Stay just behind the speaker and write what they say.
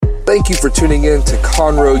Thank you for tuning in to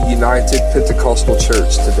Conroe United Pentecostal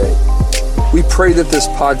Church today. We pray that this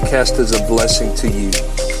podcast is a blessing to you.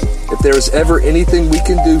 If there is ever anything we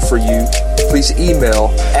can do for you, please email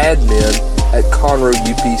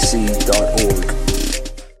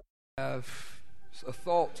admin@conroeupc.org. I have a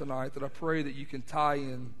thought tonight that I pray that you can tie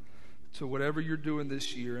in to whatever you're doing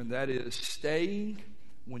this year, and that is staying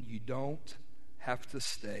when you don't have to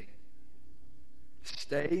stay.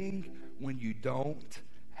 Staying when you don't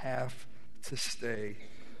have to stay.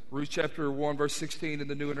 Ruth chapter 1 verse 16 in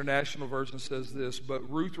the New International Version says this, "But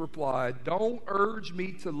Ruth replied, 'Don't urge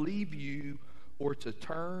me to leave you or to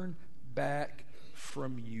turn back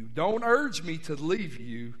from you. Don't urge me to leave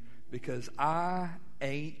you because I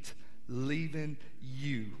ain't leaving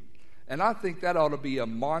you.'" And I think that ought to be a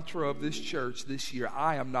mantra of this church this year.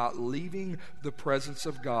 I am not leaving the presence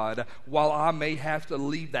of God. While I may have to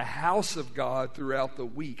leave the house of God throughout the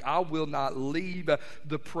week, I will not leave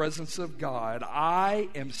the presence of God. I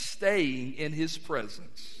am staying in His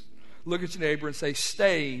presence. Look at your neighbor and say,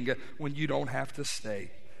 staying when you don't have to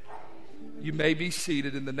stay. You may be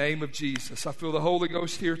seated in the name of Jesus. I feel the Holy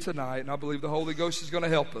Ghost here tonight, and I believe the Holy Ghost is going to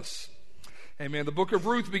help us. Amen. The book of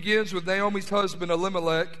Ruth begins with Naomi's husband,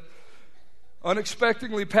 Elimelech,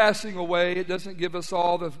 unexpectedly passing away. It doesn't give us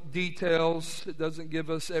all the details. It doesn't give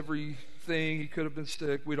us everything. He could have been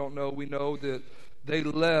sick. We don't know. We know that they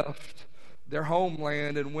left their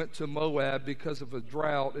homeland and went to Moab because of a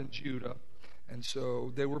drought in Judah. And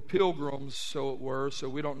so they were pilgrims, so it were. So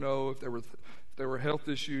we don't know if there were health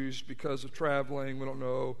issues because of traveling. We don't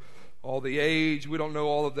know all the age. We don't know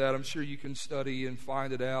all of that. I'm sure you can study and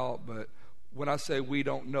find it out, but when I say we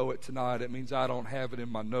don't know it tonight, it means I don't have it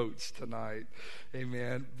in my notes tonight.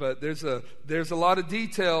 Amen. But there's a lot of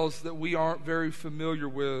details that we aren't very familiar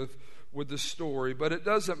with the story. But it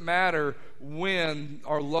doesn't matter when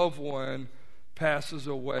our loved one passes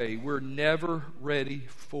away. We're never ready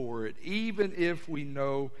for it, even if we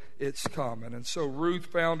know it's coming. And so Ruth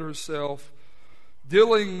found herself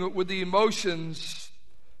dealing with the emotions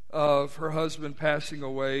of her husband passing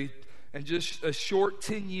away. And just a short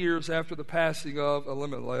 10 years after the passing of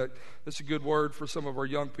Elimelech, that's a good word for some of our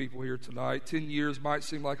young people here tonight. 10 years might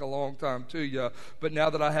seem like a long time to you, but now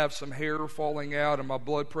that I have some hair falling out and my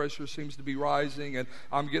blood pressure seems to be rising and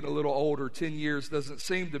I'm getting a little older, 10 years doesn't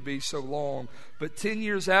seem to be so long. But 10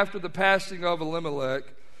 years after the passing of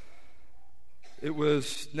Elimelech, it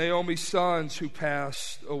was Naomi's sons who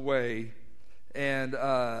passed away, and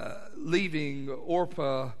leaving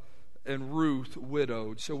Orpah and Ruth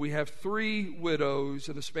widowed. So we have 3 widows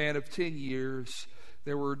in a span of 10 years.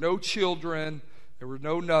 There were no children. There were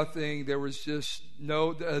no nothing. There was just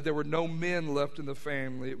there were no men left in the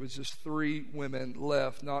family. It was just 3 women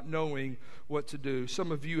left, not knowing what to do.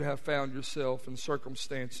 Some of you have found yourself in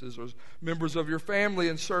circumstances, or members of your family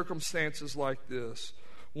in circumstances like this.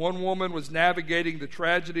 One woman was navigating the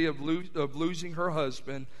tragedy of losing her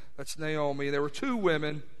husband. That's Naomi. There were 2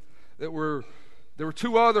 women that were. There were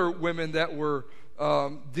 2 other women that were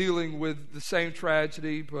dealing with the same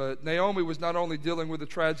tragedy, but Naomi was not only dealing with the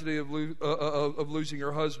tragedy of losing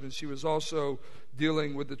her husband, she was also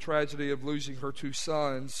dealing with the tragedy of losing her 2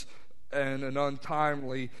 sons and an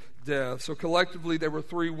untimely death. So collectively, there were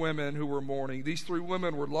 3 women who were mourning. These 3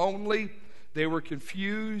 women were lonely, they were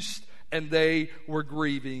confused, and they were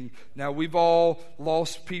grieving. Now, we've all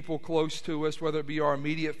lost people close to us, whether it be our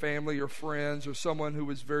immediate family or friends or someone who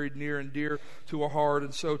was very near and dear to our heart.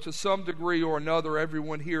 And so to some degree or another,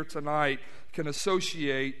 everyone here tonight can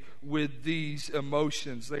associate with these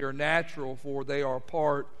emotions. They are natural, for they are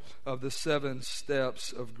part of the 7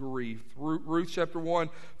 steps of grief. Ruth chapter 1,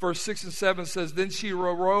 verse 6 and 7 says, "Then she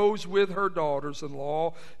arose with her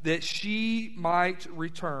daughters-in-law that she might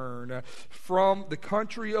return from the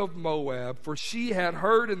country of Moab, for she had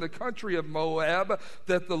heard in the country of Moab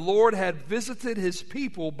that the Lord had visited His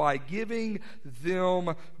people by giving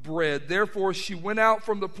them bread. Therefore she went out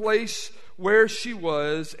from the place where she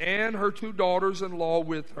was, and her 2 daughters-in-law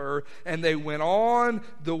with her, and they went on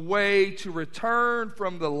the way to return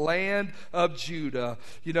from the land of Judah."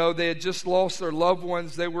 You know, they had just lost their loved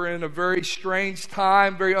ones. They were in a very strange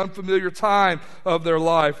time, very unfamiliar time of their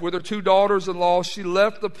life. With her 2 daughters-in-law, she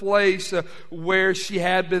left the place where she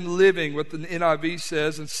had been living, what the NIV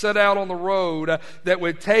says, and set out on the road that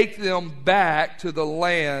would take them back to the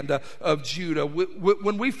land of Judah.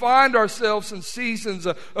 When we find ourselves in seasons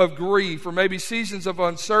of grief, or maybe seasons of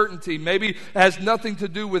uncertainty. Maybe it has nothing to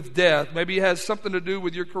do with death. Maybe it has something to do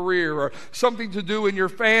with your career or something to do in your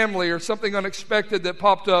family or something unexpected that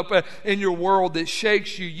popped up in your world that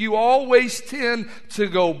shakes you. You always tend to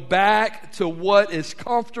go back to what is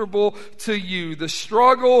comfortable to you. The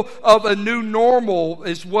struggle of a new normal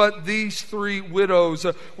is what these three widows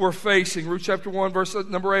were facing. Ruth chapter 1, verse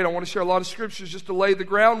number 8. I want to share a lot of scriptures just to lay the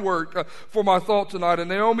groundwork for my thought tonight. And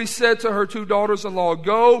Naomi said to her two daughters-in-law,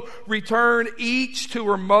 "Go, return each to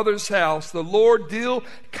her mother's house. The Lord deal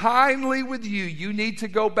kindly with you." You need to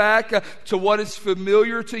go back to what is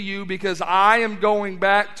familiar to you, because I am going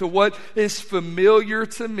back to what is familiar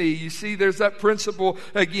to me. You see, there's that principle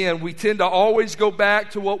again. We tend to always go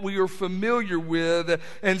back to what we are familiar with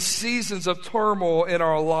in seasons of turmoil in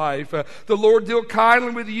our life. The Lord deal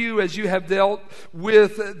kindly with you as you have dealt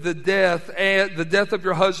with the death of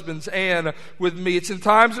your husbands and with me. It's in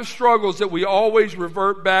times of struggles that we always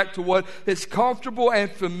revert back to what is comfortable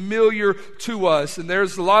and familiar to us. And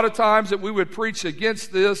there's a lot of times that we would preach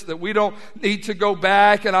against this, that we don't need to go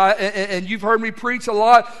back. And you've heard me preach a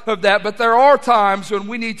lot of that. But there are times when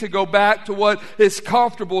we need to go back to what is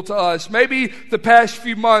comfortable to us. Maybe the past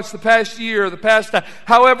few months, the past year, the past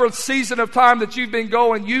however season of time that you've been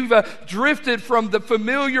going, you've drifted from the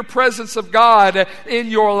familiar presence of God in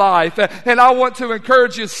your life. And I want to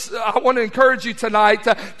encourage you tonight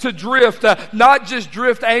to drift, not just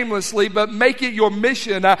drift aimlessly, but make it your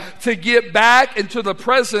mission to get back into the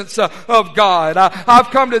presence of God. I've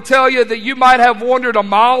come to tell you that you might have wandered a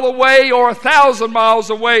mile away or 1,000 miles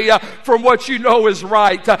away from what you know is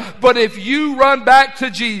right. But if you run back to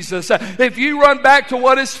Jesus, if you run back to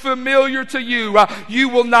what is familiar to you, you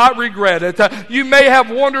will not regret it. You may have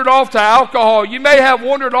wandered off to alcohol. You may have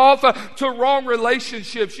wandered off to wrong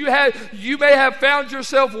relationships. You may have found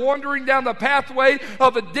yourself wandering down the pathway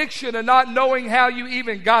of addiction and not knowing how you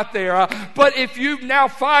even got there. But if you now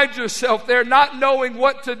find yourself there not knowing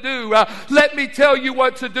what to do, let me tell you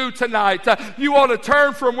what to do tonight. You ought to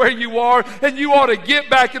turn from where you are and you ought to get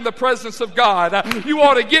back in the presence of God. You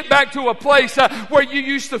ought to get back to a place where you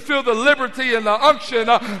used to feel the liberty and the unction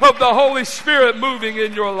of the Holy Spirit moving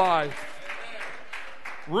in your life.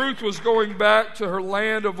 Ruth was going back to her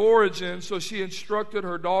land of origin, so she instructed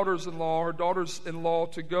her daughters-in-law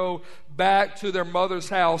to go back to their mother's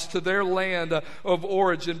house, to their land of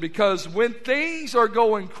origin. Because when things are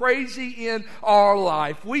going crazy in our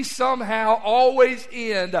life, we somehow always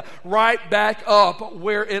end right back up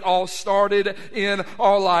where it all started in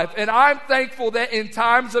our life. And I'm thankful that in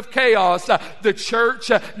times of chaos, the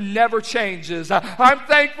church never changes. I'm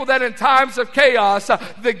thankful that in times of chaos,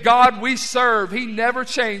 the God we serve, He never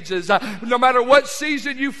changes. No matter what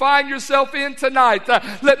season you find yourself in tonight,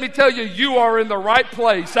 let me tell you, you are in the right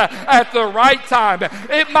place at the right time.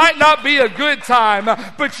 It might not be a good time,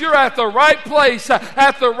 but you're at the right place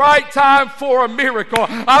at the right time for a miracle.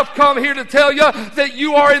 I've come here to tell you that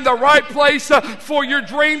you are in the right place for your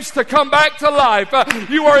dreams to come back to life.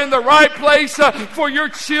 You are in the right place for your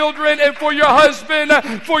children and for your husband,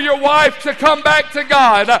 for your wife to come back to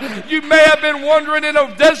God. You may have been wandering in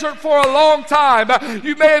a desert for a long time.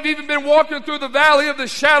 You may have even been walking through the valley of the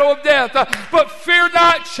shadow of death. But fear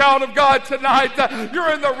not, child of God, tonight.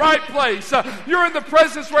 You're in the right place. You're in the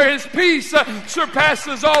presence where His peace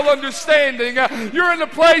surpasses all understanding. You're in the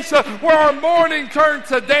place where our mourning turns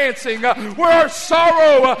to dancing, where our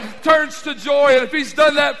sorrow turns to joy. And if He's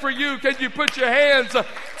done that for you, can you put your hands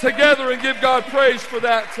together and give God praise for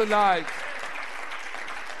that tonight?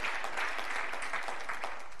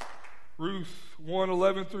 Ruth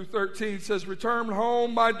 1:11 through 13 says, "Return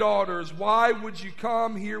home, my daughters. Why would you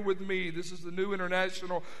come here with me?" This is the New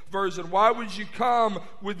International Version. Why would you come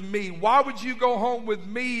with me? Why would you go home with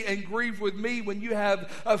me and grieve with me when you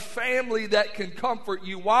have a family that can comfort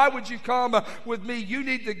you? Why would you come with me? You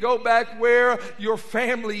need to go back where your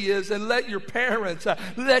family is and let your parents,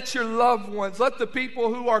 let your loved ones, let the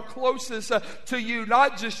people who are closest to you,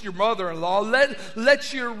 not just your mother-in-law,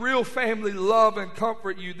 let your real family love and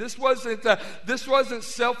comfort you. This wasn't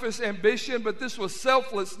selfish ambition, but this was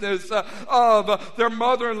selflessness of their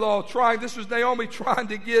mother-in-law trying. This was Naomi trying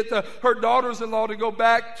to get her daughters-in-law to go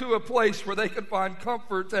back to a place where they could find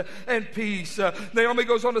comfort and peace. Naomi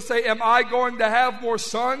goes on to say, "Am I going to have more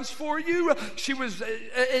sons for you?"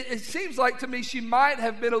 It seems like to me she might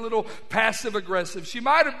have been a little passive-aggressive. She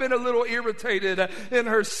might have been a little irritated in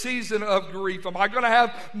her season of grief. "Am I going to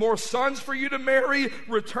have more sons for you to marry?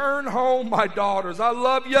 Return home, my daughters. I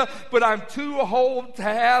love you, but I'm too still hope to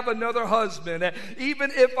have another husband,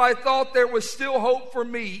 even if I thought there was still hope for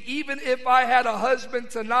me, even if I had a husband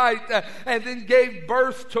tonight and then gave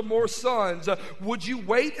birth to more sons, would you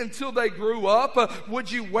wait until they grew up?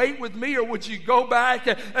 Would you wait with me, or would you go back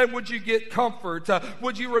and would you get comfort?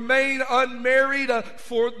 Would you remain unmarried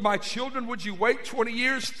for my children? Would you wait 20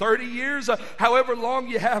 years, 30 years, however long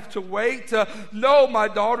you have to wait? No, my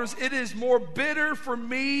daughters, it is more bitter for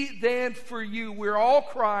me than for you. We're all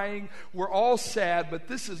crying, we're all sad, but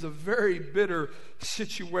this is a very bitter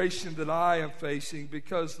situation that I am facing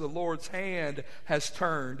because the Lord's hand has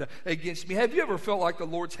turned against me. Have you ever felt like the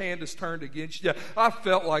Lord's hand has turned against you? I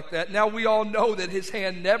felt like that. Now, we all know that His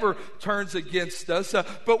hand never turns against us,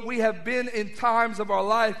 but we have been in times of our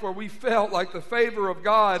life where we felt like the favor of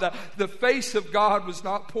God, the face of God was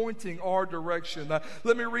not pointing our direction.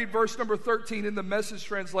 Let me read verse number 13 in the Message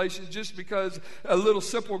translation, just because a little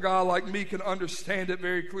simple guy like me can understand it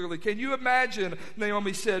very clearly. Can you imagine,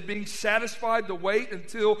 Naomi said, being satisfied to wait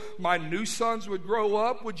until my new sons would grow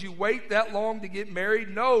up? Would you wait that long to get married?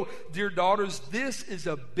 No, dear daughters, this is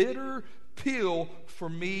a bitter pill for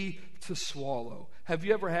me to swallow. Have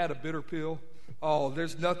you ever had a bitter pill? Oh,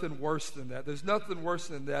 there's nothing worse than that. There's nothing worse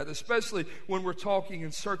than that, especially when we're talking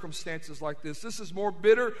in circumstances like this. This is more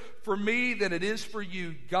bitter for me than it is for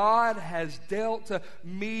you. God has dealt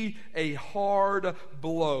me a hard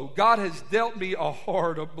blow. God has dealt me a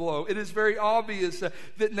hard blow. It is very obvious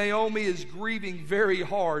that Naomi is grieving very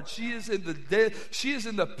hard. She is in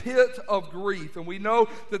the pit of grief. And we know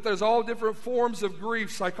that there's all different forms of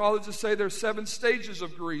grief. Psychologists say there's 7 stages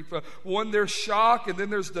of grief. One, there's shock, and then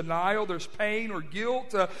there's denial, there's pain or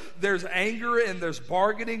guilt, there's anger, and there's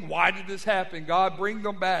bargaining. Why did this happen? God, bring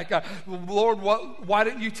them back. Lord, why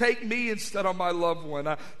didn't you take me instead of my loved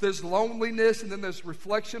one? There's loneliness, and then there's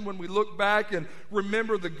reflection when we look back and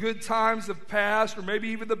remember the good times of past, or maybe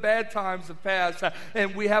even the bad times of past,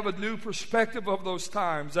 and we have a new perspective of those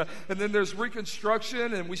times. And then there's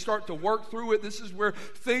reconstruction, and we start to work through it. This is where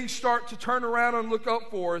things start to turn around and look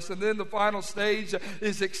up for us. And then the final stage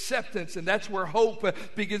is acceptance, and that's where hope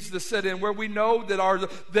begins to set in, where we know that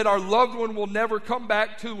our loved one will never come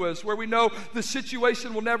back to us, where we know the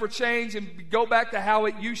situation will never change and go back to how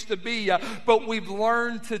it used to be, but we've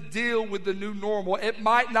learned to deal with the new normal. It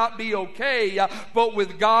might not be okay, but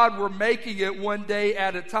with God we're making it one day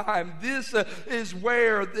at a time. This is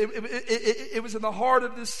where it was in the heart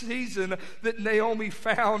of this season that Naomi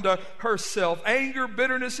found herself. Anger,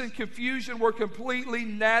 bitterness, and confusion were completely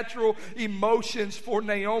natural emotions for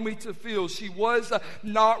Naomi to feel. She was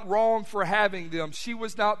not wrong for having them. She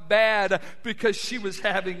was not bad because she was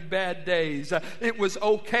having bad days. It was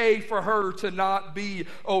okay for her to not be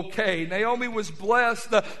okay. Naomi was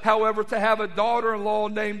blessed, however, to have a daughter-in-law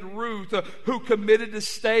named Ruth who committed to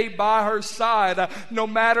stay by her side. No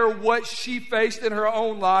matter what she faced in her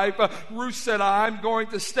own life, Ruth said, I'm going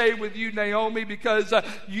to stay with you, Naomi, because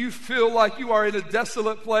you feel like you are in a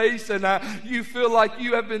desolate place, and you feel like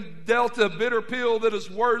you have been dealt a bitter pill that is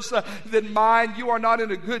worse than mine. You are not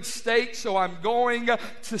in a good state, so I'm going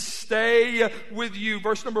to stay with you.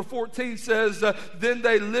 Verse number 14 says, then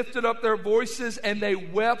they lifted up their voices and they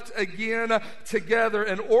wept again together.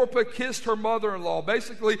 And Orpah kissed her mother-in-law.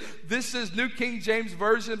 Basically, this is New King James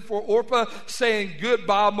Version for Orpah saying,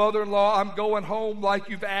 goodbye, mother-in-law. I'm going home like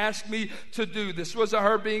you've asked me to do. This wasn't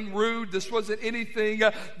her being rude. This wasn't anything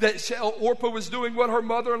that Orpah was doing what her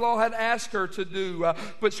mother-in-law had asked her to do.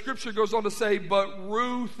 But Scripture goes on to say, but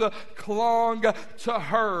Ruth clung to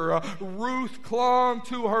her. Ruth clung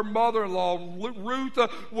to her mother-in-law. Ruth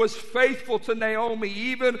was faithful to Naomi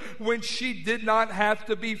even when she did not have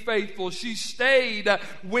to be faithful. She stayed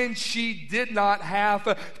when she did not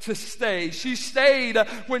have to stay. She stayed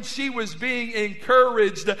when she was being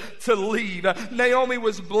encouraged to leave. Naomi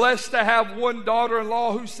was blessed to have one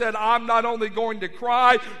daughter-in-law who said, I'm not only going to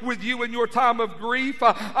cry with you in your time of grief,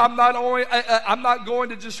 I'm not going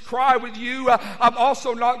to just cry with you, I'm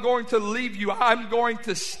also not going to leave you. I'm going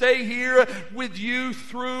to stay here with you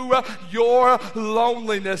through your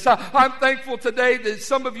loneliness. I'm thankful today that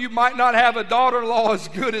some of you might not have a daughter-in-law as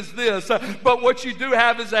good as this, but what you do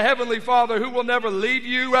have is a Heavenly Father who will never leave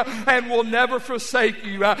you and will never forsake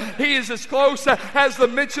you. He is as close as the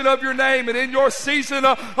mention of your name, and in your season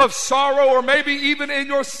of sorrow, or maybe even in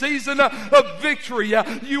your season of victory,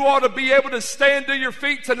 you ought to be able to stand to your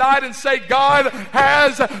feet tonight and say, God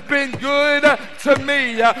has been good to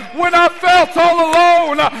me. When I felt all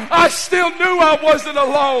alone, I still knew I wasn't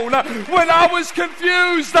alone. When I was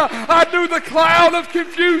confused, I knew the cloud of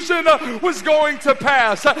confusion was going to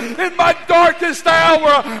pass. In my darkest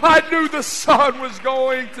hour, I knew the sun was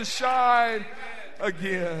going to shine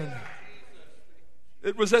again.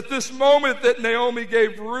 It was at this moment that Naomi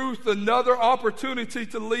gave Ruth another opportunity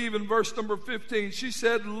to leave. In verse number 15, she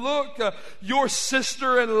said, look, your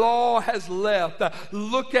sister-in-law has left.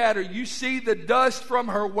 Look at her. You see the dust from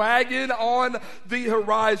her wagon on the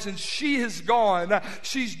horizon. She has gone.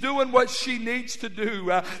 She's doing what she needs to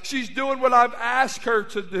do. She's doing what I've asked her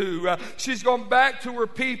to do. She's gone back to her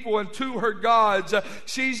people and to her gods.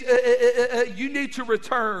 You need to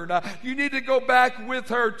return. You need to go back with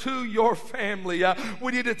her to your family.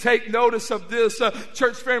 We need to take notice of this,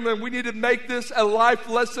 church family, and we need to make this a life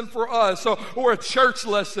lesson for us, or a church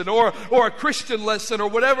lesson, or a Christian lesson, or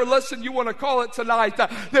whatever lesson you want to call it tonight,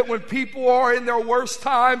 that when people are in their worst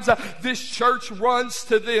times, this church runs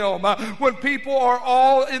to them. When people are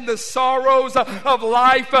all in the sorrows of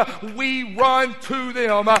life, we run to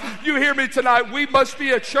them. You hear me tonight? We must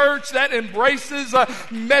be a church that embraces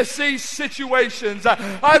messy situations.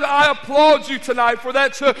 I applaud you tonight, for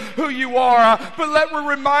that's who you are. But let me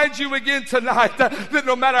remind you again tonight that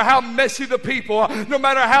no matter how messy the people, no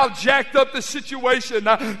matter how jacked up the situation,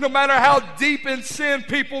 no matter how deep in sin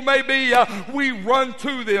people may be, we run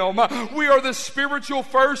to them. We are the spiritual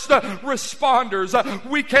first responders.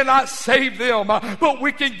 We cannot save them, but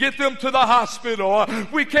we can get them to the hospital.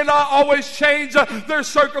 We cannot always change their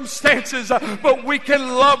circumstances, but we can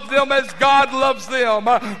love them as God loves them.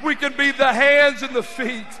 We can be the hands and the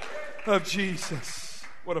feet of Jesus.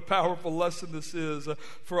 What a powerful lesson this is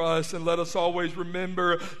for us. And let us always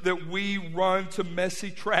remember that we run to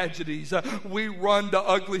messy tragedies. We run to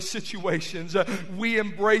ugly situations. We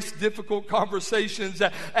embrace difficult conversations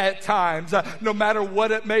at times. No matter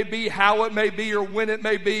what it may be, how it may be, or when it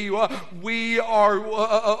may be, we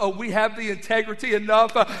have the integrity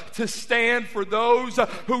enough to stand for those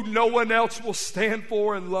who no one else will stand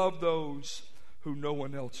for, and love those who no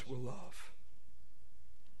one else will love.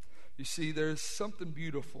 You see, there's something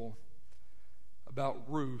beautiful about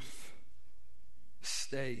Ruth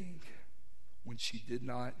staying when she did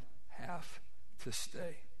not have to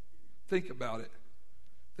stay. Think about it.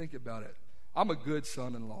 Think about it. I'm a good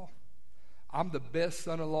son-in-law. I'm the best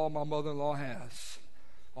son-in-law my mother-in-law has.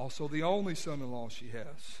 Also the only son-in-law she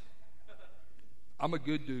has. I'm a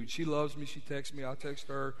good dude. She loves me. She texts me. I text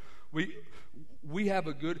her. We have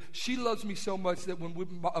a good, she loves me so much that when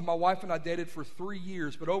my wife and I dated for 3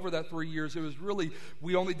 years, but over that 3 years, it was really,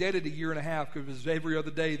 we only dated a year and a half, because it was every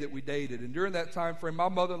other day that we dated. And during that time frame, my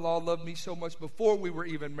mother-in-law loved me so much before we were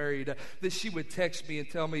even married that she would text me and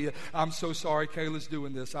tell me, I'm so sorry Kayla's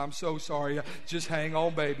doing this. I'm so sorry. Just hang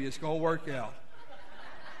on, baby. It's going to work out.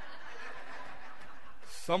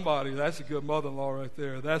 Somebody, that's a good mother-in-law right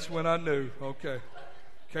there. That's when I knew, okay,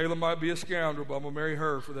 Kayla might be a scoundrel, but I'm going to marry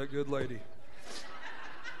her for that good lady.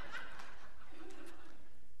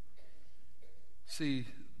 See,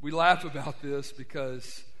 we laugh about this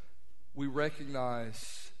because we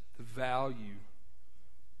recognize the value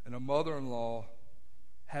in a mother-in-law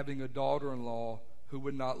having a daughter-in-law who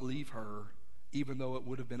would not leave her, even though it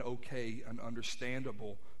would have been okay and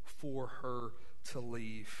understandable for her to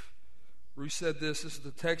leave. Ruth said this is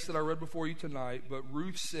the text that I read before you tonight, but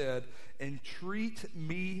Ruth said, entreat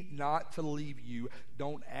me not to leave you.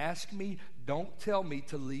 Don't ask me, don't tell me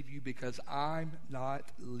to leave you, because I'm not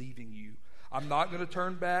leaving you. I'm not going to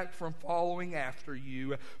turn back from following after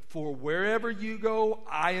you. For wherever you go,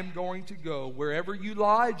 I am going to go. Wherever you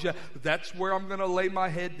lie, that's where I'm going to lay my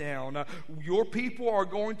head down. Your people are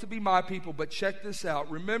going to be my people. But check this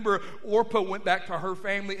out. Remember, Orpah went back to her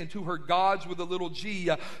family and to her gods with a little g.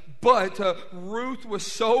 But Ruth was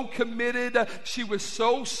so committed. She was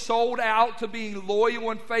so sold out to being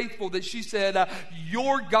loyal and faithful that she said,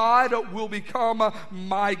 your God will become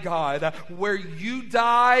my God. Where you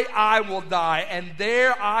die, I will die. And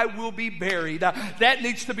there I will be buried. That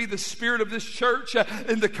needs to be the spirit of this church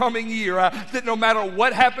in the coming year. That no matter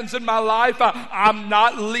what happens in my life, I'm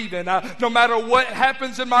not leaving. No matter what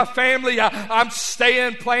happens in my family, I'm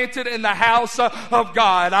staying planted in the house of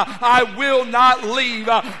God. I will not leave.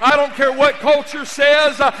 I don't care what culture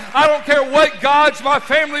says. I don't care what gods my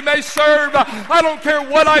family may serve. I don't care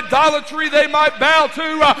what idolatry they might bow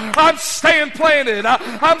to. I'm staying planted.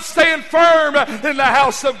 I'm staying firm in the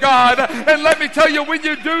house of God. And let me tell you, when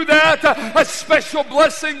you do that, a special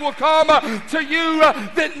blessing will come to you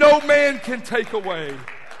that no man can take away.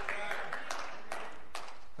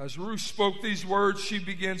 As Ruth spoke these words, she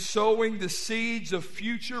began sowing the seeds of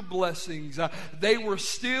future blessings. They were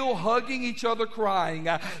still hugging each other, crying.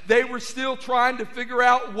 They were still trying to figure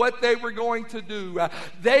out what they were going to do.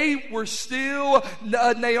 Naomi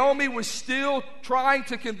was still trying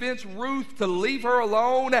to convince Ruth to leave her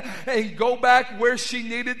alone and go back where she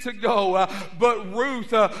needed to go. But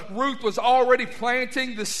Ruth was already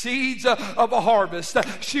planting the seeds of a harvest.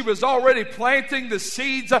 She was already planting the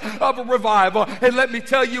seeds of a revival. And let me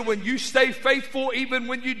tell you, when you stay faithful, even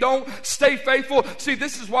when you don't stay faithful, see,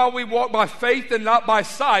 this is why we walk by faith and not by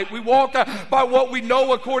sight. We walk by what we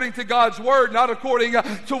know according to God's word, not according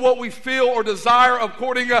to what we feel or desire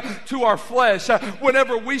according to our flesh.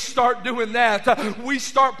 Whenever we start doing that, we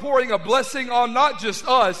start pouring a blessing on not just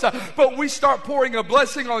us, but we start pouring a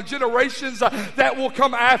blessing on generations that will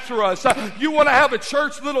come after us. You want to have a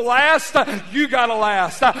church that'll last? You got to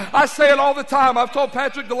last. I say it all the time. I've told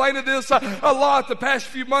Patrick Delana this a lot the past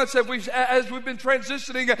few months as we've been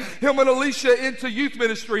transitioning him and Alicia into youth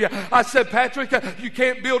ministry. I said, Patrick, you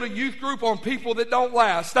can't build a youth group on people that don't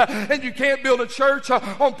last. And you can't build a church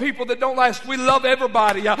on people that don't last. We love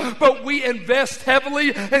everybody, but we invest heavily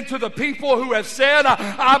into the people who have said,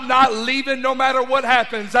 I'm not leaving no matter what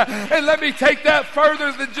happens. And let me take that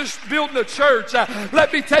further than just building a church.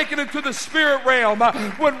 Let me take it into the spirit realm.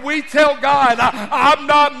 When we tell God, I'm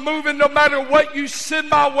not moving no matter what you send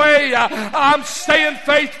my way, I'm staying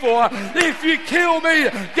faithful. If you kill me,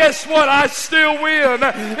 guess what? I still win.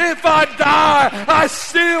 If I die, I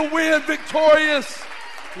still win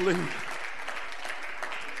victoriously.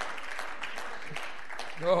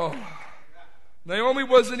 Oh. Naomi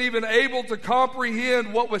wasn't even able to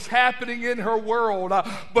comprehend what was happening in her world,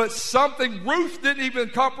 but Ruth didn't even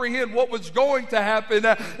comprehend what was going to happen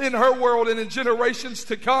in her world and in generations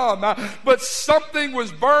to come. But something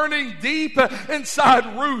was burning deep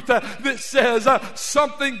inside Ruth that says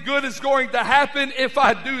something good is going to happen if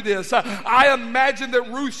I do this. I imagine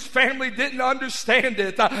that Ruth's family didn't understand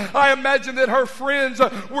it. I imagine that her friends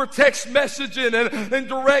were text messaging and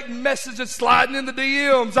direct messages sliding in the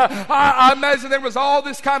DMs. I imagine there was all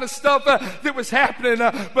this kind of stuff that was happening.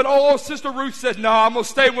 But Sister Ruth said, no, I'm going to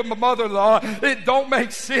stay with my mother-in-law. It don't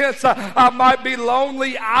make sense. I might be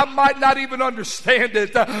lonely. I might not even understand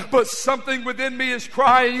it. But something within me is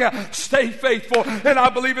crying, stay faithful. And I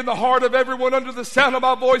believe in the heart of everyone under the sound of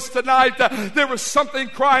my voice tonight, there was something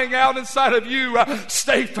crying out inside of you.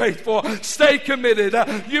 Stay faithful. Stay committed.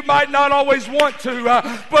 You might not always want to,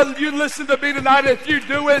 but you listen to me tonight. If you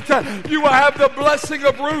do it, you will have the blessing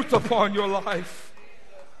of Ruth upon your life.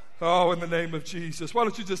 Oh, in the name of Jesus. Why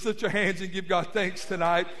don't you just lift your hands and give God thanks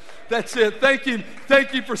tonight? That's it. Thank Him.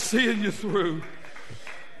 Thank you for seeing you through.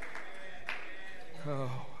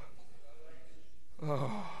 Oh.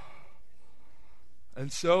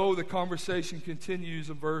 And so the conversation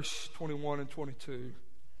continues in verse 21 and 22.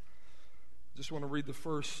 I just want to read the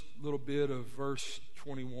first little bit of verse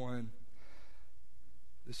 21.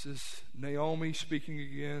 This is Naomi speaking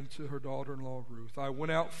again to her daughter-in-law Ruth. I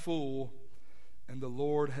went out full, and the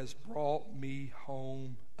Lord has brought me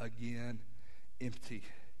home again empty.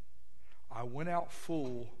 I went out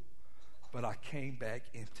full, but I came back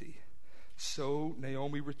empty. So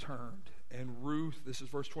Naomi returned, and Ruth, this is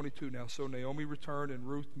verse 22 now. So Naomi returned, and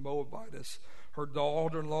Ruth the Moabitess, her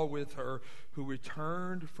daughter-in-law with her, who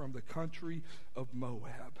returned from the country of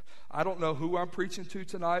Moab. I don't know who I'm preaching to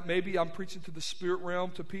tonight. Maybe I'm preaching to the spirit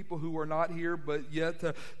realm, to people who are not here, but yet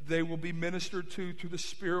they will be ministered to the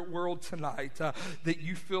spirit world tonight. That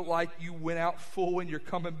you feel like you went out full and you're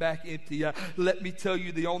coming back empty. Let me tell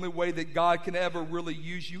you, the only way that God can ever really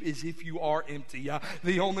use you is if you are empty.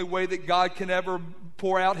 The only way that God can ever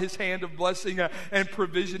pour out His hand of blessing and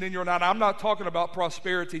provision in your life. I'm not talking about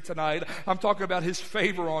prosperity tonight. I'm talking about His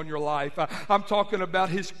favor on your life. I'm talking about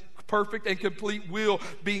His perfect and complete will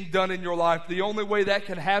being done in your life. The only way that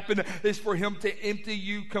can happen is for Him to empty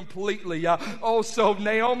you completely. Also,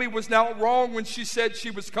 Naomi was not wrong when she said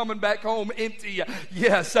she was coming back home empty.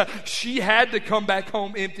 Yes, she had to come back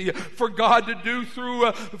home empty for God to do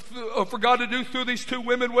through these two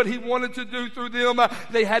women what He wanted to do through them.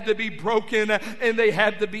 They had to be broken and they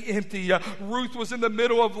had to be empty. Ruth was in the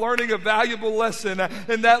middle of learning a valuable lesson,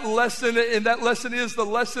 and that lesson is the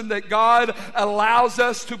lesson that God allows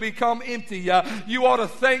us to become become empty, you ought to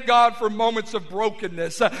thank God for moments of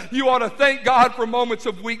brokenness. You ought to thank God for moments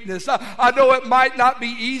of weakness. I know it might not be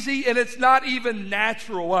easy, and it's not even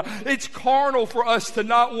natural. It's carnal for us to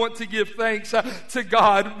not want to give thanks to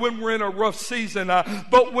God when we're in a rough season.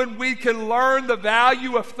 But when we can learn the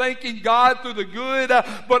value of thanking God through the good,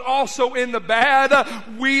 but also in the bad,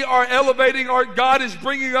 we are elevating God is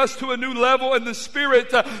bringing us to a new level in the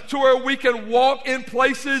Spirit to where we can walk in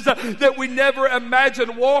places that we never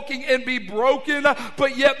imagined walking and be broken,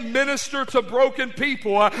 but yet minister to broken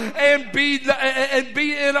people and be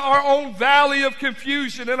in our own valley of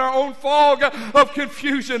confusion, in our own fog of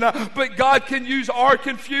confusion. But God can use our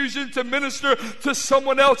confusion to minister to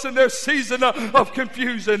someone else in their season of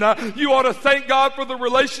confusion. You ought to thank God for the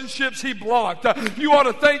relationships He blocked. You ought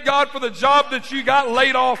to thank God for the job that you got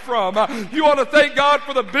laid off from. You ought to thank God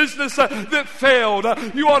for the business that failed.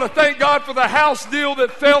 You ought to thank God for the house deal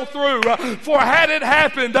that fell through. For had it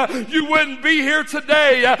happened, you wouldn't be here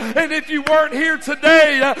today. And if you weren't here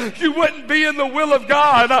today, you wouldn't be in the will of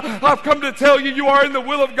God. I've come to tell you, you are in the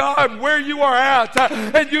will of God where you are at.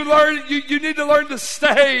 And you need to learn to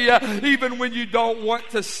stay even when you don't want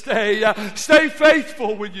to stay. Stay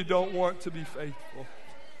faithful when you don't want to be faithful.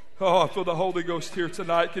 Oh, I feel the Holy Ghost here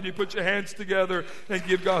tonight. Can you put your hands together and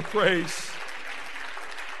give God praise?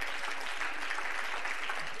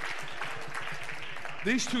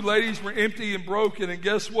 These two ladies were empty and broken, and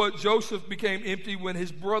guess what? Joseph became empty when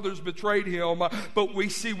his brothers betrayed him, but we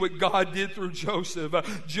see what God did through Joseph.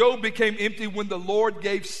 Job became empty when the Lord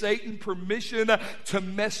gave Satan permission to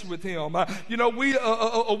mess with him. You know, we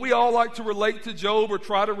all like to relate to Job or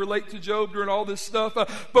try to relate to Job during all this stuff,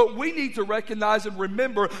 but we need to recognize and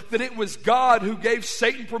remember that it was God who gave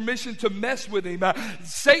Satan permission to mess with him.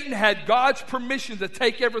 Satan had God's permission to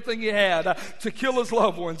take everything he had, to kill his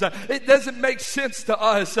loved ones. It doesn't make sense to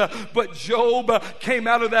us, but Job came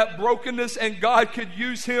out of that brokenness, and God could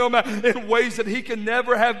use him in ways that he can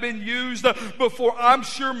never have been used before. I'm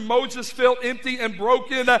sure Moses felt empty and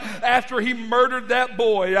broken after he murdered that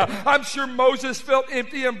boy. I'm sure Moses felt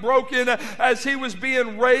empty and broken as he was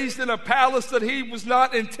being raised in a palace that he was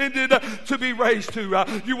not intended to be raised to.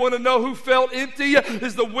 You want to know who felt empty?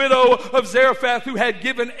 Is the widow of Zarephath, who had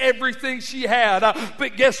given everything she had.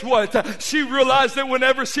 But guess what? She realized that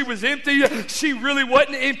whenever she was empty, she really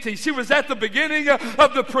wasn't empty. She was at the beginning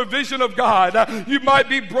of the provision of God. You might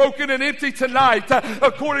be broken and empty tonight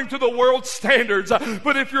according to the world's standards,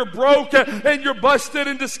 but if you're broke and you're busted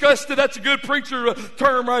and disgusted, that's a good preacher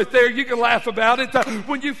term right there. You can laugh about it.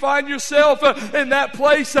 When you find yourself in that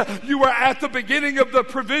place, you are at the beginning of the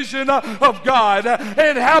provision of God.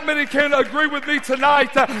 And how many can agree with me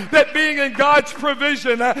tonight that being in God's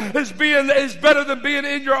provision is better than being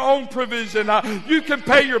in your own provision? You can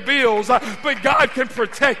pay your bills, but God can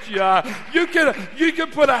protect you. You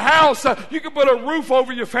can put a house, you can put a roof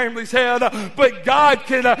over your family's head, but God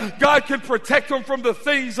can protect them from the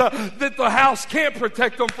things that the house can't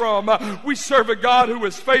protect them from. We serve a God who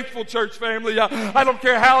is faithful, church family. I don't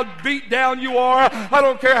care how beat down you are. I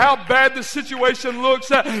don't care how bad the situation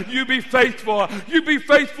looks. You be faithful. You be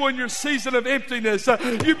faithful in your season of emptiness.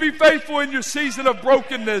 You be faithful in your season of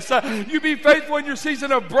brokenness. You be faithful in your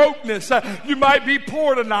season of brokenness. You might be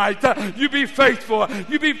poor tonight. You be faithful.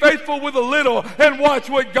 You be faithful with a little and watch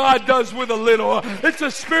what God does with a little. It's a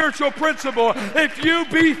spiritual principle. If you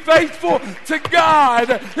be faithful to God,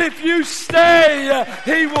 if you stay,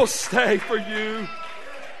 He will stay for you.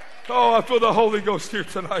 Oh, I feel the Holy Ghost here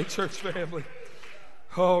tonight, church family.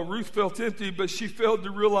 Oh, Ruth felt empty, but she failed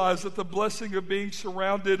to realize that the blessing of being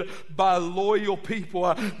surrounded by loyal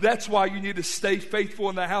people. That's why you need to stay faithful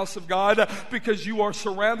in the house of God, because you are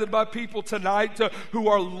surrounded by people tonight who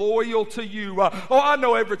are loyal to you. I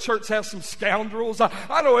know every church has some scoundrels.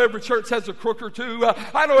 I know every church has a crook or two.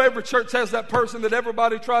 I know every church has that person that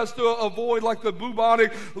everybody tries to avoid like the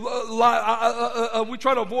bubonic. We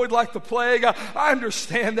try to avoid like the plague. I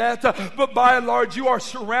understand that. But by and large, you are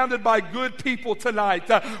surrounded by good people tonight.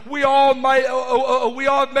 We all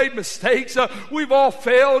have made mistakes. We've all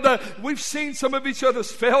failed. We've seen some of each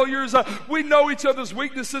other's failures. We know each other's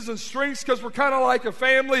weaknesses and strengths because we're kind of like a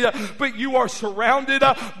family. But you are surrounded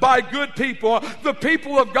by good people. The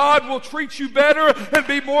people of God will treat you better and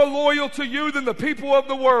be more loyal to you than the people of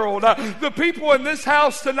the world. The people in this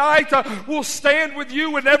house tonight will stand with you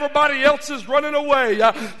when everybody else is running away.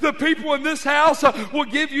 The people in this house will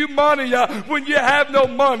give you money when you have no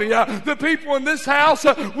money. The people in this house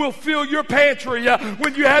spouse will fill your pantry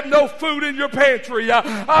when you have no food in your pantry.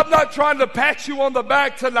 I'm not trying to pat you on the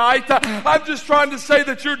back tonight. I'm just trying to say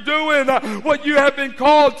that you're doing what you have been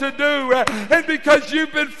called to do. And because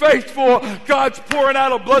you've been faithful, God's pouring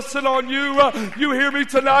out a blessing on you. You hear me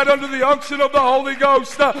tonight under the unction of the Holy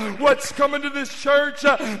Ghost. What's coming to this church,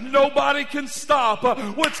 nobody can stop.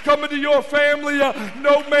 What's coming to your family,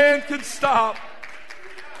 no man can stop.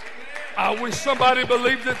 I wish somebody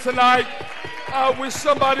believed it tonight. I wish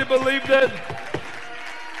somebody believed it.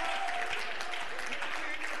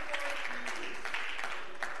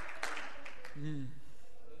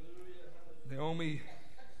 Naomi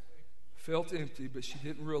felt empty, but she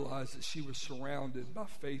didn't realize that she was surrounded by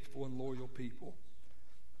faithful and loyal people.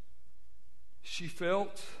 She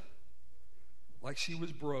felt like she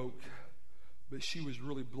was broke, but she was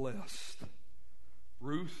really blessed.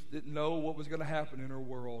 Ruth didn't know what was going to happen in her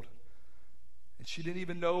world. And she didn't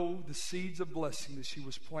even know the seeds of blessing that she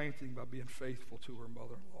was planting by being faithful to her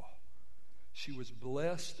mother-in-law. She was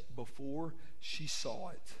blessed before she saw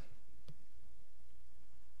it.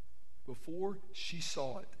 Before she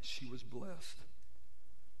saw it, she was blessed.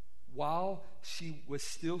 While she was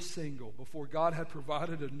still single, before God had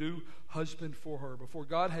provided a new husband for her, before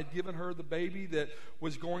God had given her the baby that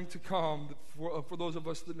was going to come, for those of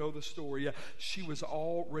us that know the story, she was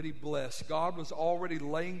already blessed. God was already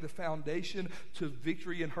laying the foundation to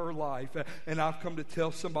victory in her life. And I've come to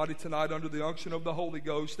tell somebody tonight under the unction of the Holy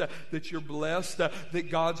Ghost that you're blessed, that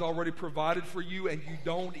God's already provided for you, and you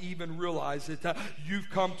don't even realize it. You've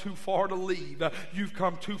come too far to leave. You've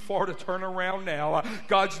come too far to turn around now.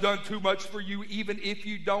 God's done too much for you, even if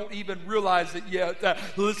you don't even realize it yet.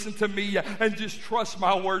 Listen to me and just trust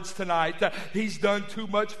my words tonight. He's done too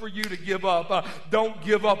much for you to give up. Don't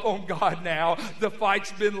give up on God now. The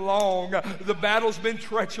fight's been long. The battle's been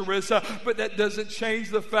treacherous, but that doesn't change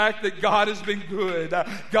the fact that God has been good.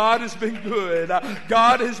 God has been good.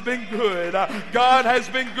 God has been good. God has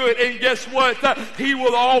been good. And guess what? He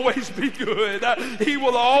will always be good. He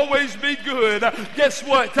will always be good. Guess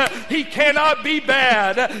what? He cannot be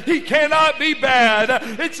bad. He cannot be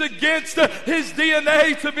bad. It's against his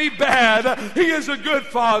DNA to be bad. He is a good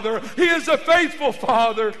father. He is a faithful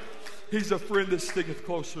father. He's a friend that sticketh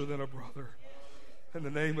closer than a brother. In the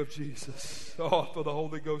name of Jesus. Oh, for the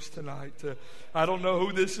Holy Ghost tonight. I don't know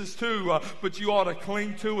who this is to, but you ought to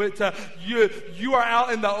cling to it. You are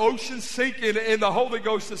out in the ocean sinking, and the Holy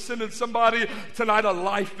Ghost is sending somebody tonight a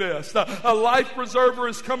life vest. A life preserver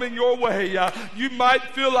is coming your way. You might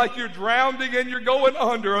feel like you're drowning and you're going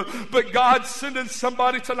under, but God's sending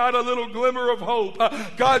somebody tonight a little glimmer of hope.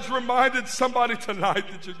 God's reminded somebody tonight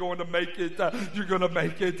that you're going to make it. You're going to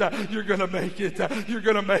make it. You're going to make it. You're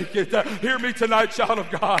going to make it. Hear me tonight, child of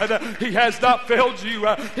God. He has not failed you.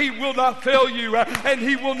 He will not fail you. And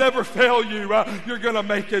he will never fail you. You're going to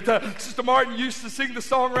make it. Sister Martin used to sing the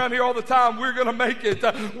song around here all the time. We're going to make it.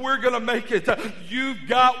 We're going to make it. You've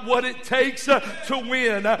got what it takes to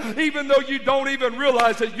win. Even though you don't even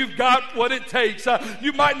realize it, you've got what it takes.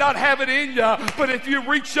 You might not have it in you, but if you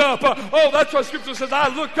reach up, that's what Scripture says,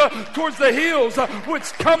 I look towards the hills,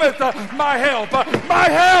 which cometh my help. My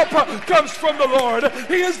help comes from the Lord.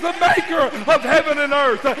 He is the maker of heaven and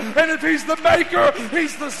earth. And if he's the maker,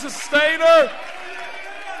 he's the sustainer.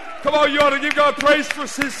 Come on, you ought to give God praise for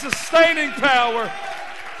his sustaining power.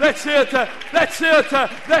 That's it. That's it.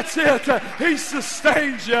 That's it. He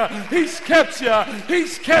sustains you. He's kept you.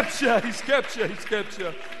 He's kept you. He's kept you. He's kept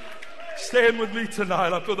you. Stand with me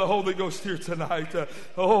tonight. I feel the Holy Ghost here tonight. In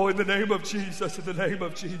the name of Jesus. In the name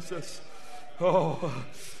of Jesus.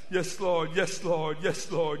 Yes, Lord. Yes, Lord.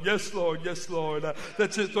 Yes, Lord. Yes, Lord. Yes, Lord.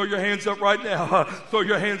 That's it. Throw your hands up right now. Throw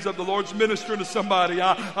your hands up. The Lord's ministering to somebody.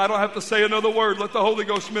 I don't have to say another word. Let the Holy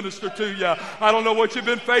Ghost minister to you. I don't know what you've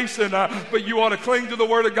been facing, but you ought to cling to the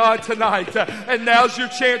Word of God tonight. And now's your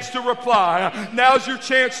chance to reply. Now's your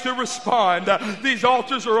chance to respond. These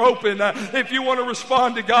altars are open. If you want to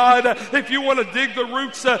respond to God, if you want to dig the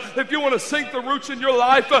roots, if you want to sink the roots in your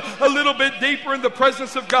life a little bit deeper in the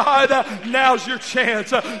presence of God, now's your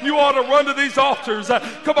chance. You ought to run to these altars.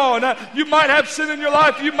 Come on. You might have sin in your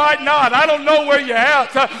life. You might not. I don't know where you're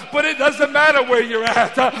at, but it doesn't matter where you're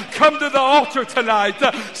at. Come to the altar tonight.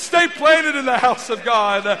 Stay planted in the house of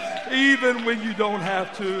God, even when you don't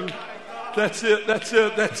have to. That's it. That's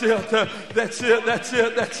it. That's it. That's it. That's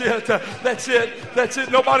it. That's it. That's it. That's it.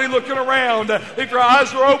 Nobody looking around. If your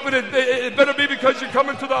eyes are open, it better be because you're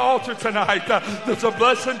coming to the altar tonight. There's a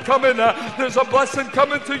blessing coming. There's a blessing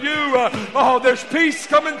coming to you. There's peace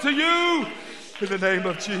coming to you. In the name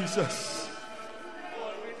of Jesus.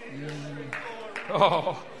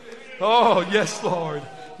 Yes, Lord.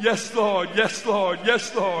 Yes, Lord. Yes, Lord.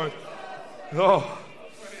 Yes, Lord. Oh.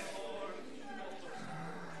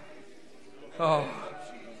 Oh.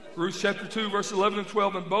 Ruth chapter 2, verse 11 and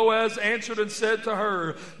 12. And Boaz answered and said to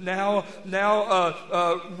her, now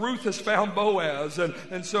Ruth has found Boaz.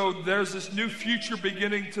 And so there's this new future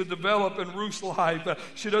beginning to develop in Ruth's life.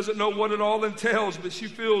 She doesn't know what it all entails, but she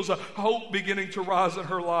feels a hope beginning to rise in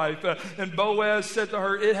her life. And Boaz said to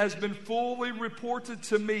her, it has been fully reported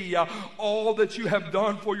to me all that you have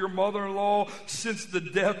done for your mother-in-law since the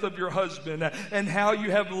death of your husband, and how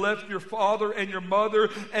you have left your father and your mother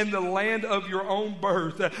and the land of your own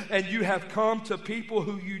birth. And you have come to people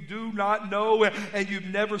who you do not know and you've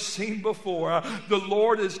never seen before. The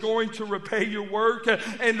Lord is going to repay your work,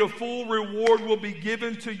 and the full reward will be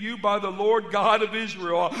given to you by the Lord God of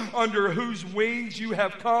Israel, under whose wings you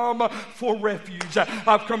have come for refuge.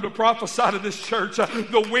 I've come to prophesy to this church.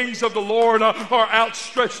 The wings of the Lord are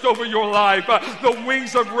outstretched over your life. The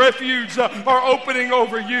wings of refuge are opening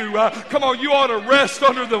over you. Come on, you ought to rest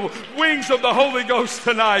under the wings of the Holy Ghost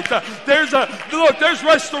tonight. There's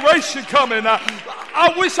restoration coming.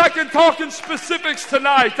 I wish I could talk in specifics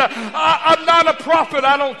tonight. I'm not a prophet,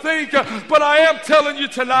 I don't think, but I am telling you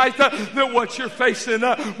tonight that what you're facing,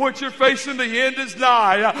 the end is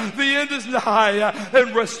nigh. The end is nigh,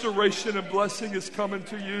 and restoration and blessing is coming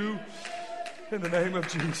to you in the name of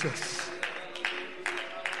Jesus.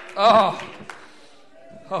 Oh,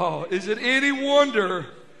 is it any wonder?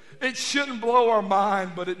 It shouldn't blow our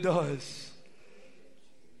mind, but it does.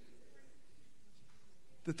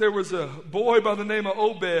 That there was a boy by the name of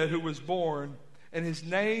Obed who was born, and his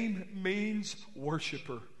name means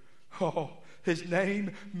worshiper. Oh, his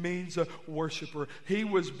name means a worshiper. He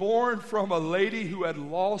was born from a lady who had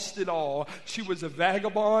lost it all. She was a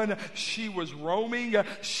vagabond. She was roaming.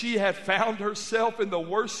 She had found herself in the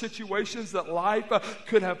worst situations that life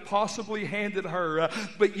could have possibly handed her.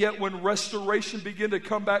 But yet when restoration began to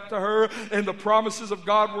come back to her and the promises of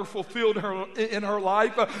God were fulfilled in her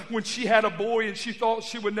life, when she had a boy and she thought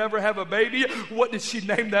she would never have a baby, what did she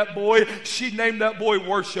name that boy? She named that boy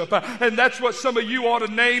worship. And that's what some of you ought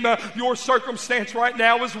to name your circumstance right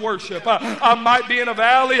now is worship. I might be in a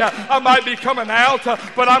valley. I might be coming out,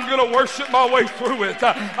 but I'm going to worship my way through it.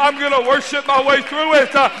 I'm going to worship my way through it.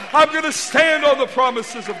 I'm going to stand on the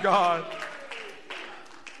promises of God.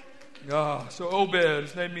 So Obed,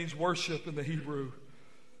 his name means worship in the Hebrew.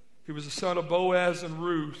 He was the son of Boaz and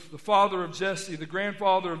Ruth, the father of Jesse, the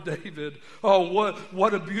grandfather of David. Oh,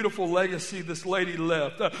 what a beautiful legacy this lady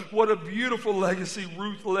left. What a beautiful legacy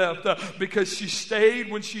Ruth left, because she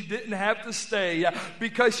stayed when she didn't have to stay.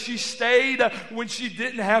 Because she stayed when she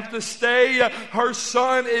didn't have to stay. Her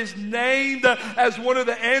son is named as one of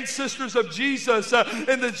the ancestors of Jesus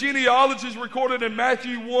in the genealogies recorded in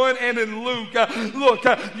Matthew 1 and in Luke. Look,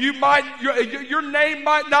 your name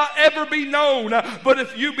might not ever be known, but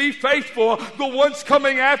if you be faithful, the ones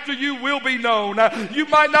coming after you will be known. You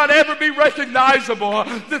might not ever be recognizable.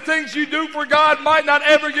 The things you do for God might not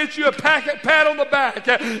ever get you a pat on the back.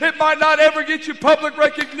 It might not ever get you public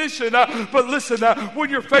recognition. But listen, when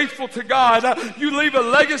you're faithful to God, you leave a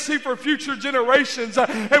legacy for future generations.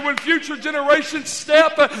 And when future generations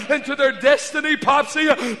step into their destiny, Popsy,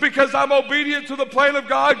 because I'm obedient to the plan of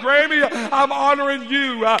God, Grammy, I'm honoring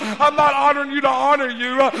you. I'm not honoring you to honor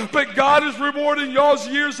you, but God is rewarding y'all's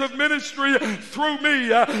years of ministry through me.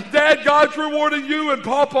 Dad, God's rewarding you and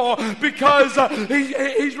Papa because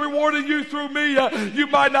He's rewarding you through me. You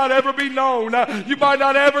might not ever be known. You might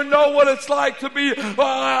not ever know what it's like to be,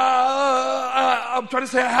 I'm trying to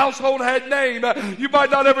say a household head name. You might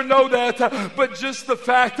not ever know that, but just the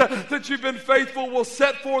fact that you've been faithful will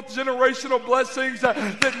set forth generational blessings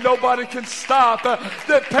that nobody can stop,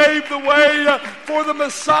 that paved the way for the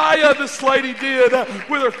Messiah. This lady did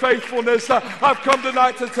with her faithfulness. I've come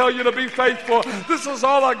tonight to tell you to be faithful. This is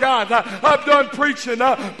all I got. I've done preaching,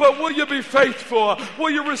 but will you be faithful? Will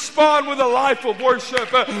you respond with a life of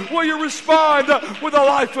worship? Will you respond with a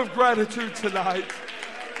life of gratitude tonight?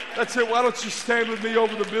 That's it. Why don't you stand with me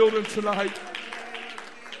over the building tonight?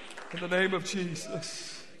 In the name of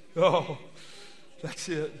Jesus. Oh, that's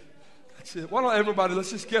it. That's it. Why don't everybody,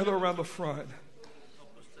 let's just gather around the front.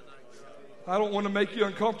 I don't want to make you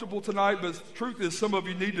uncomfortable tonight, but the truth is some of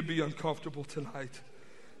you need to be uncomfortable tonight.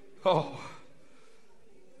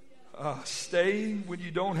 Staying when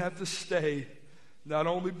you don't have to stay not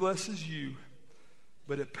only blesses you,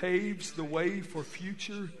 but it paves the way for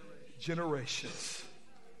future generations.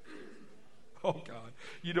 Oh, God.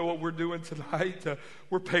 You know what we're doing tonight?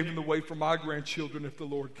 We're paving the way for my grandchildren if the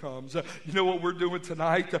Lord comes. You know what we're doing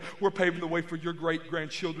tonight? We're paving the way for your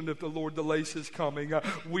great-grandchildren if the Lord delays His coming.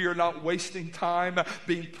 We are not wasting time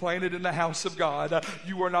being planted in the house of God.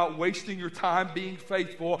 You are not wasting your time being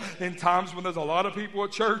faithful in times when there's a lot of people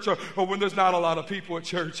at church or when there's not a lot of people at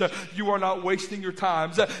church. You are not wasting your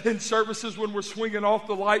times in services when we're swinging off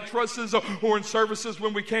the light trusses or in services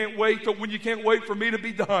when we can't wait or when you can't wait for me to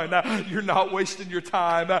be done. You're not wasting your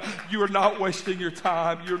time. You are not wasting your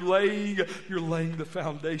time. You're laying the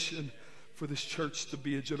foundation for this church to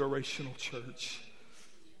be a generational church.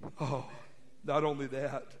 Oh, not only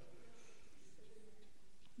that.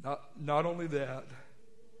 Not only that.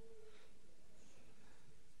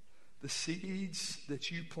 The seeds that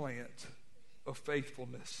you plant of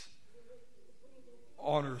faithfulness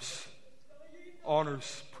honors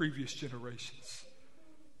previous generations.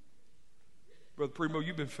 Brother Primo,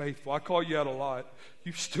 you've been faithful. I call you out a lot.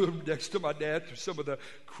 You've stood next to my dad through some of the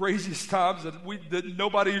craziest times that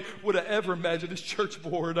nobody would have ever imagined. This church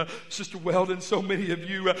board, Sister Weldon, so many of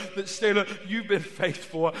you that stand up, you've been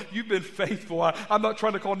faithful. You've been faithful. I'm not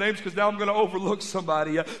trying to call names because now I'm going to overlook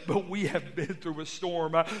somebody, but we have been through a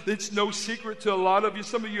storm. It's no secret to a lot of you.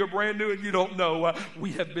 Some of you are brand new and you don't know.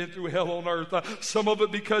 We have been through hell on earth. Some of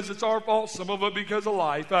it because it's our fault. Some of it because of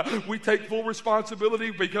life. We take full responsibility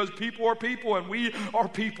because people are people and we are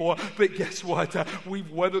people. But guess what? We've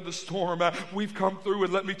weathered the storm. We've come through,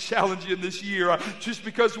 and let me challenge you in this year. Just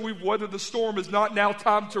because we've weathered the storm is not now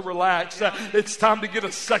time to relax. It's time to get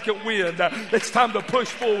a second wind. It's time to push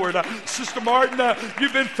forward. Sister Martin,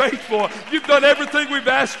 you've been faithful. You've done everything we've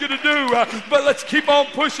asked you to do, but let's keep on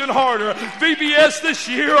pushing harder. VBS this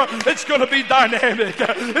year, it's going to be dynamic.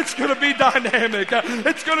 It's going to be dynamic.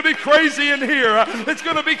 It's going to be crazy in here. It's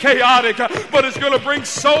going to be chaotic, but it's going to bring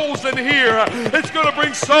souls in here. It's going to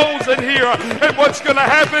bring souls in here. And what's going to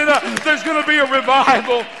happen? There's going to be a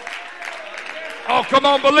revival. Oh, come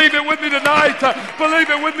on, believe it with me tonight. Believe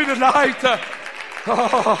it with me tonight.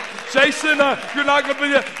 Oh, Jason, you're not going to be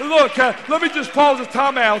there. Look, let me just pause the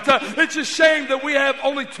timeout. It's a shame that we have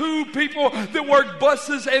only 2 people that work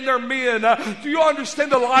buses and they're men. Do you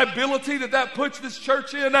understand the liability that puts this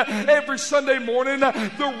church in every Sunday morning?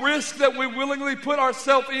 The risk that we willingly put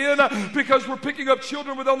ourselves in because we're picking up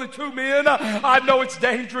children with only 2 men. I know it's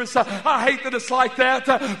dangerous. I hate that it's like that,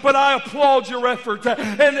 but I applaud your effort.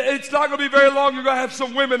 And it's not going to be very long. You're going to have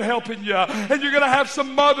some women helping you, and you're going to have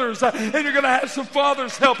some mothers, and you're going to have some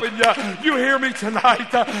fathers helping you. You hear me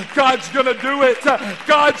tonight? God's going to do it.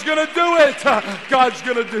 God's going to do it. God's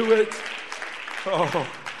going to do it. Oh.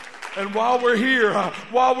 And while we're here,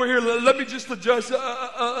 let me just adjust.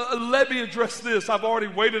 Let me address this. I've already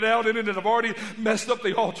waited out in it, and I've already messed up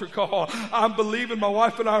the altar call. I'm believing. My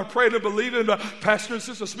wife and I are praying and believing. Pastor and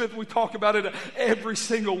Sister Smith, we talk about it every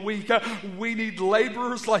single week. We need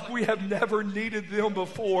laborers like we have never needed them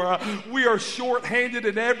before. We are short-handed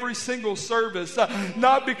in every single service,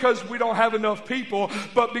 not because we don't have enough people,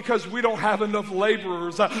 but because we don't have enough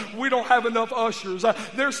laborers. We don't have enough ushers.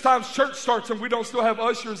 There's times church starts and we don't still have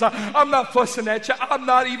ushers. I'm not fussing at you. I'm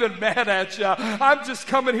not even mad at you. I'm just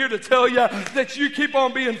coming here to tell you that you keep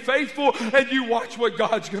on being faithful and you watch what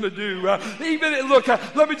God's going to do. Look,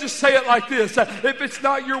 let me just say it like this. If it's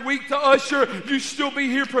not your week to usher, you still be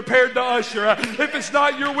here prepared to usher. If it's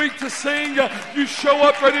not your week to sing, you show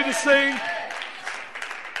up ready to sing.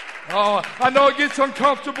 Oh, I know it gets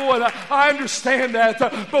uncomfortable, and I understand that,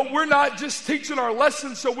 but we're not just teaching our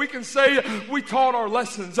lessons so we can say we taught our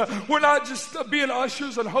lessons. We're not just being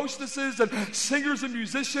ushers and hostesses and singers and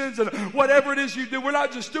musicians and whatever it is you do. We're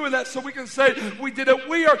not just doing that so we can say we did it.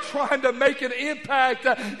 We are trying to make an impact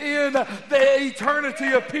in the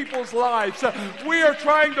eternity of people's lives. We are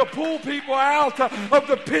trying to pull people out of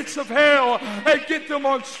the pits of hell and get them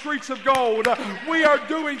on streets of gold. We are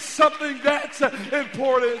doing something that's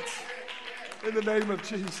important. In the name of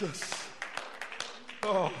Jesus.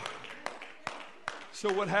 Oh.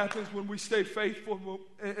 So what happens when we stay faithful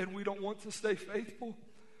and we don't want to stay faithful?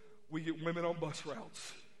 We get women on bus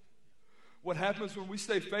routes. What happens when we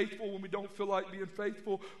stay faithful, when we don't feel like being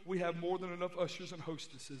faithful? We have more than enough ushers and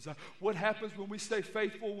hostesses. What happens when we stay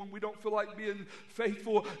faithful, when we don't feel like being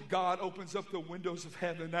faithful? God opens up the windows of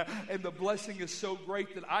heaven, and the blessing is so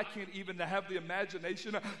great that I can't even have the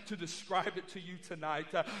imagination to describe it to you tonight.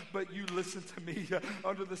 But you listen to me.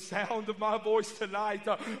 Under the sound of my voice tonight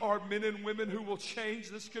are men and women who will change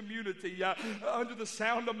this community. Under the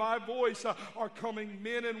sound of my voice are coming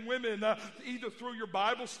men and women, either through your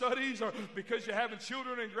Bible studies or because you're having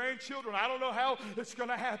children and grandchildren. I don't know how it's going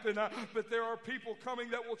to happen, but there are people coming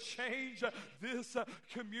that will change this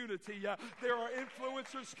community. There are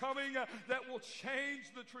influencers coming that will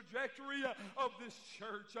change the trajectory of this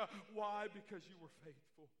church. Why? Because you were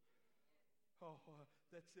faithful. Oh,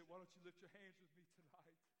 that's it. Why don't you lift your hands with me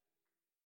tonight?